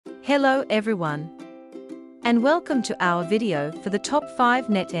Hello everyone, and welcome to our video for the top 5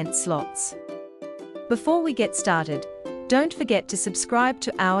 NetEnt slots. Before we get started, don't forget to subscribe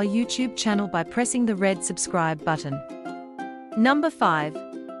to our YouTube channel by pressing the red subscribe button. Number 5.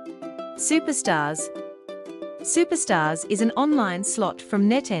 Superstars. Superstars is an online slot from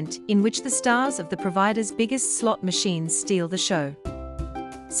NetEnt in which the stars of the provider's biggest slot machines steal the show.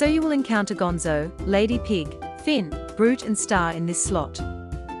 So you will encounter Gonzo, Lady Pig, Finn, Brute and Star in this slot.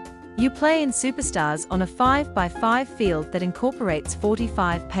 You play in Superstars on a 5x5 field that incorporates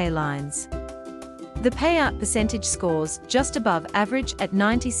 45 pay lines. The payout percentage scores just above average at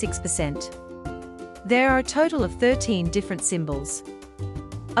 96%. There are a total of 13 different symbols.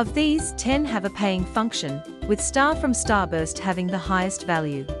 Of these, 10 have a paying function, with Star from Starburst having the highest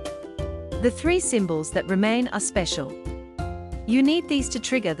value. The 3 symbols that remain are special. You need these to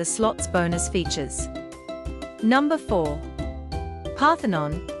trigger the slot's bonus features. Number 4.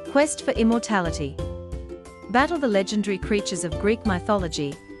 Parthenon, Quest for Immortality. Battle the legendary creatures of Greek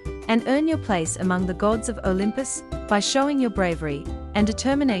mythology, and earn your place among the gods of Olympus by showing your bravery and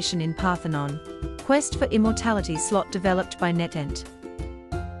determination in Parthenon, Quest for Immortality slot developed by NetEnt.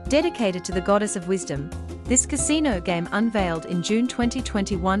 Dedicated to the goddess of wisdom, this casino game unveiled in June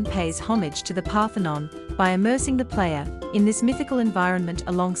 2021 pays homage to the Parthenon by immersing the player in this mythical environment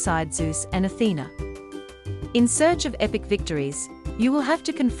alongside Zeus and Athena. In search of epic victories, you will have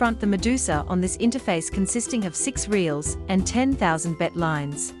to confront the Medusa on this interface consisting of 6 reels and 10,000 bet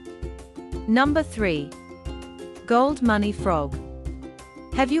lines. Number 3. Gold Money Frog.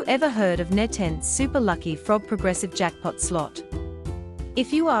 Have you ever heard of NetEnt's Super Lucky Frog Progressive Jackpot slot?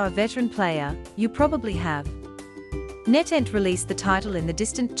 If you are a veteran player, you probably have. NetEnt released the title in the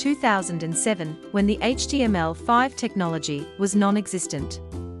distant 2007 when the HTML5 technology was non-existent.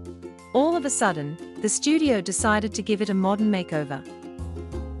 All of a sudden, the studio decided to give it a modern makeover.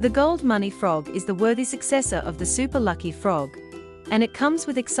 The Gold Money Frog is the worthy successor of the Super Lucky Frog, and it comes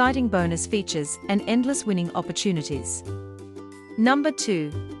with exciting bonus features and endless winning opportunities. Number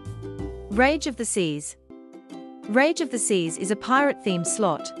 2. Rage of the Seas. Rage of the Seas is a pirate-themed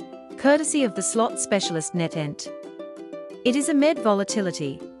slot, courtesy of the slot specialist NetEnt. It is a med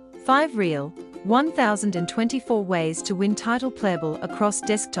volatility, 5 reel, 1024 ways to win title playable across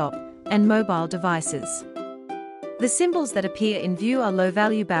desktop and mobile devices. The symbols that appear in view are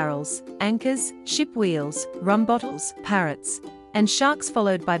low-value barrels, anchors, ship wheels, rum bottles, parrots, and sharks,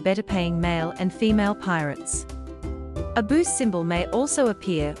 followed by better-paying male and female pirates. A boost symbol may also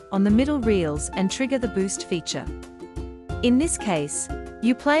appear on the middle reels and trigger the boost feature. In this case,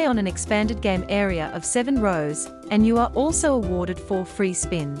 you play on an expanded game area of 7 rows, and you are also awarded 4 free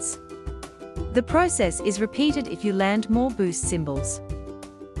spins. The process is repeated if you land more boost symbols.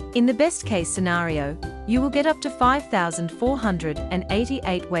 In the best-case scenario, you will get up to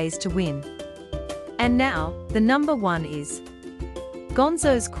 5,488 ways to win. And now, the number 1 is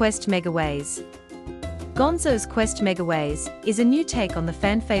Gonzo's Quest Megaways. Gonzo's Quest Megaways is a new take on the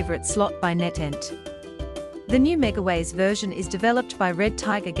fan-favorite slot by NetEnt. The new Megaways version is developed by Red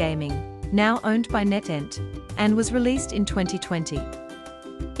Tiger Gaming, now owned by NetEnt, and was released in 2020.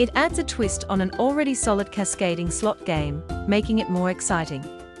 It adds a twist on an already solid cascading slot game, making it more exciting.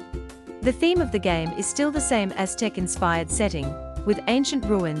 The theme of the game is still the same Aztec-inspired setting, with ancient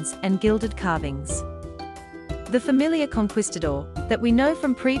ruins and gilded carvings. The familiar conquistador that we know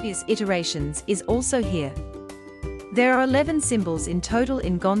from previous iterations is also here. There are 11 symbols in total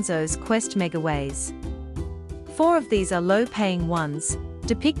in Gonzo's Quest Megaways. 4 of these are low-paying ones,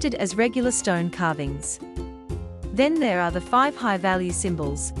 depicted as regular stone carvings. Then there are the 5 high-value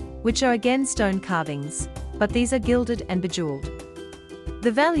symbols, which are again stone carvings, but these are gilded and bejeweled.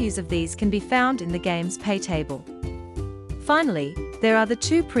 The values of these can be found in the game's pay table. Finally, there are the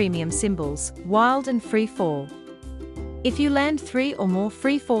 2 premium symbols, Wild and Free Fall. If you land 3 or more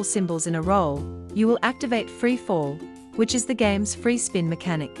free fall symbols in a roll, you will activate Free Fall, which is the game's free spin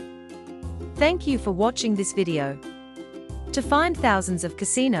mechanic. Thank you for watching this video. To find thousands of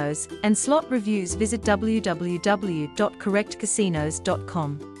casinos and slot reviews, visit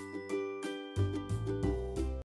www.correctcasinos.com.